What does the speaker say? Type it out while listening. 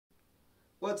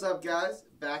What's up, guys?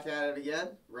 Back at it again.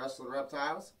 Wrestling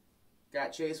Reptiles.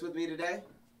 Got Chase with me today.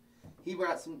 He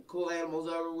brought some cool animals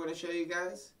over we're going to show you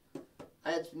guys.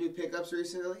 I had some new pickups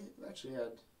recently. I've actually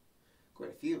had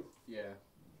quite a few. Yeah.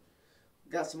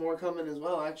 Got some more coming as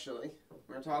well, actually.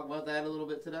 We're going to talk about that a little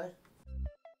bit today.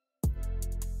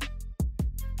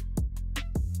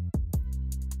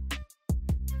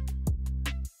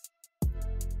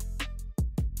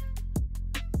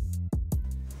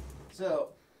 So,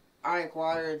 I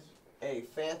acquired a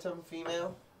Phantom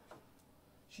female.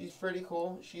 She's pretty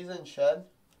cool. She's in shed.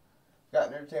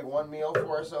 Gotten her to take one meal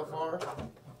for her so far.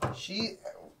 She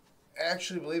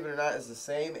actually, believe it or not, is the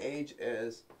same age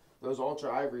as those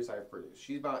Ultra Ivories I've produced.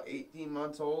 She's about 18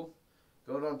 months old,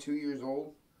 going on 2 years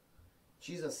old.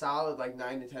 She's a solid like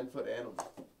 9 to 10 foot animal.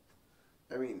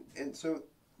 I mean, and so the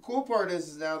cool part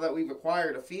is now that we've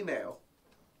acquired a female.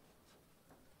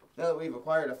 Now that we've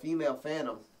acquired a female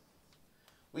Phantom,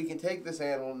 we can take this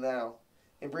animal now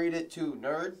and breed it to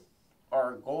Nerd,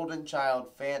 our golden child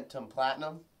Phantom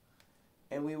Platinum,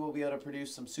 and we will be able to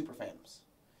produce some Super Phantoms.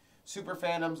 Super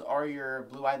Phantoms are your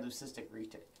blue-eyed leucistic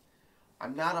retic.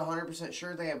 I'm not 100%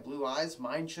 sure they have blue eyes.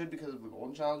 Mine should because of the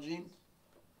golden child gene,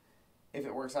 if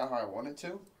it works out how I want it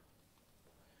to.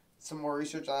 Some more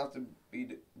research I'll have to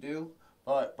do.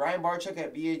 But Brian Barchuk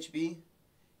at BHB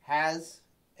has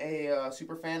a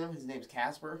Super Phantom. His name's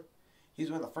Casper. He's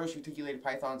one of the first reticulated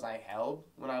pythons I held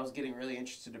when I was getting really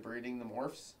interested in breeding the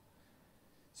morphs.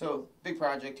 So, big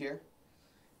project here.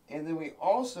 And then we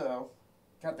also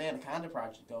got the Anaconda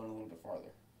project going a little bit farther.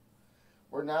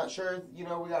 We're not sure, we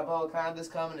got Belacondas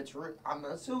coming. I'm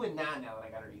assuming not now that I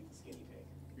got her to eat this guinea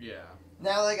pig. Yeah.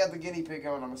 Now that I got the guinea pig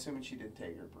going, I'm assuming she did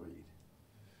take her breed.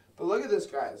 But look at this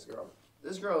girl.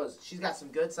 This girl she's got some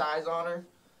good size on her.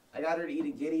 I got her to eat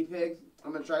a guinea pig.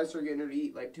 I'm going to try to start getting her to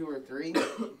eat like 2 or 3.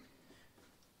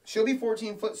 She'll be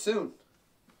 14 foot soon.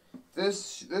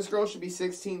 This girl should be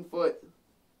 16 foot.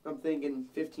 I'm thinking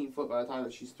 15 foot by the time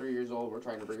that she's 3 years old. We're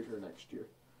trying to breed her next year.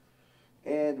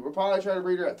 And we're probably trying to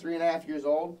breed her at 3.5 years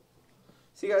old.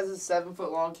 See, guys, this is a 7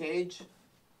 foot long cage.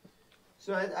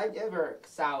 So I give her a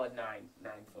solid 9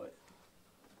 foot.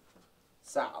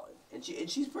 Solid. And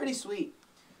she's pretty sweet.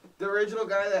 The original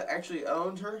guy that actually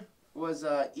owned her was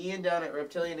Ian down at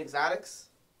Reptilian Exotics.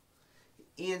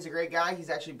 Ian's a great guy. He's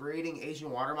actually breeding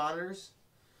Asian water monitors.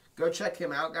 Go check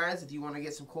him out, guys, if you want to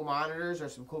get some cool monitors or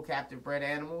some cool captive bred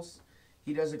animals.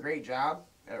 He does a great job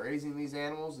at raising these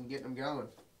animals and getting them going.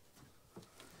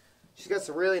 She's got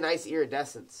some really nice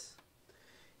iridescence.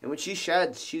 And when she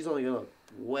sheds, she's only going to look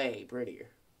way prettier.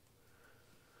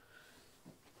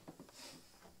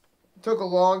 It took a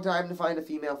long time to find a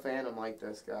female Phantom like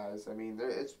this, guys. I mean,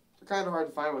 it's kind of hard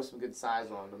to find with some good size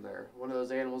on them. They're one of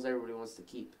those animals everybody wants to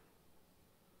keep.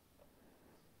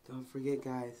 Don't forget,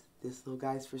 guys, this little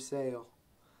guy's for sale.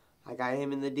 I got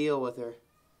him in the deal with her.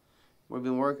 I've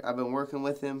been working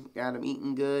with him, got him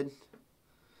eating good.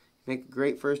 Make a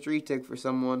great first retic for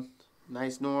someone.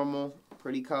 Nice normal,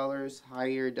 pretty colors, high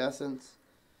iridescence,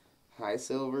 high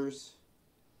silvers.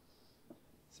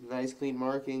 Some nice clean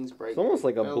markings. Bright. It's almost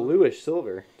like a bluish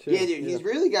silver, too. Yeah, dude, he's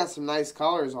really got some nice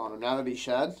colors on him now that he's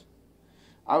shed.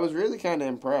 I was really kind of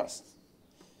impressed.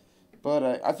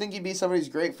 But I think he'd be somebody's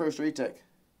great first retic.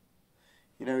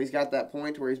 He's got that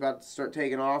point where he's about to start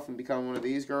taking off and become one of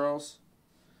these girls.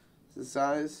 This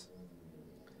size.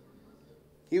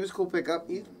 He was a cool pickup.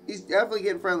 He's definitely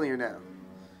getting friendlier now.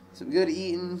 Some good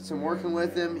eating, some working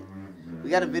with him. We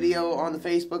got a video on the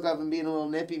Facebook of him being a little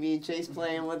nippy, me and Chase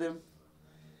playing with him.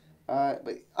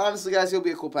 But honestly, guys, he'll be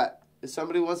a cool pet. If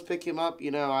somebody wants to pick him up,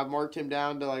 I've marked him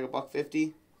down to like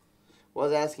 $150.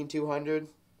 Was asking $200.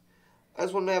 I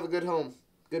just want him to have a good home,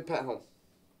 good pet home.